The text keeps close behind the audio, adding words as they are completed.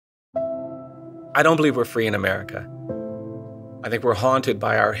I don't believe we're free in America. I think we're haunted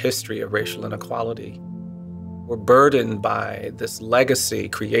by our history of racial inequality. We're burdened by this legacy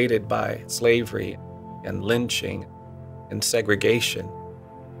created by slavery and lynching and segregation.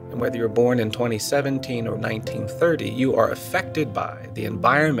 And whether you're born in 2017 or 1930, you are affected by the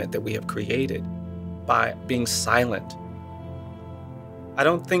environment that we have created by being silent. I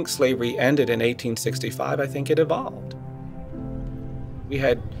don't think slavery ended in 1865. I think it evolved. We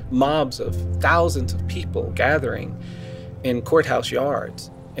had mobs of thousands of people gathering in courthouse yards,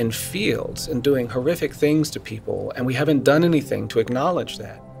 in fields, and doing horrific things to people, and we haven't done anything to acknowledge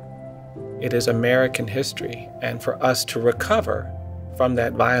that. It is American history, and for us to recover from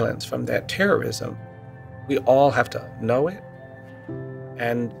that violence, from that terrorism, we all have to know it,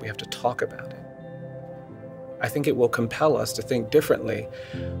 and we have to talk about it. I think it will compel us to think differently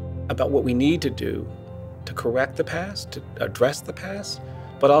about what we need to do to correct the past, to address the past,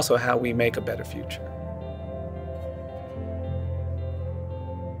 but also how we make a better future.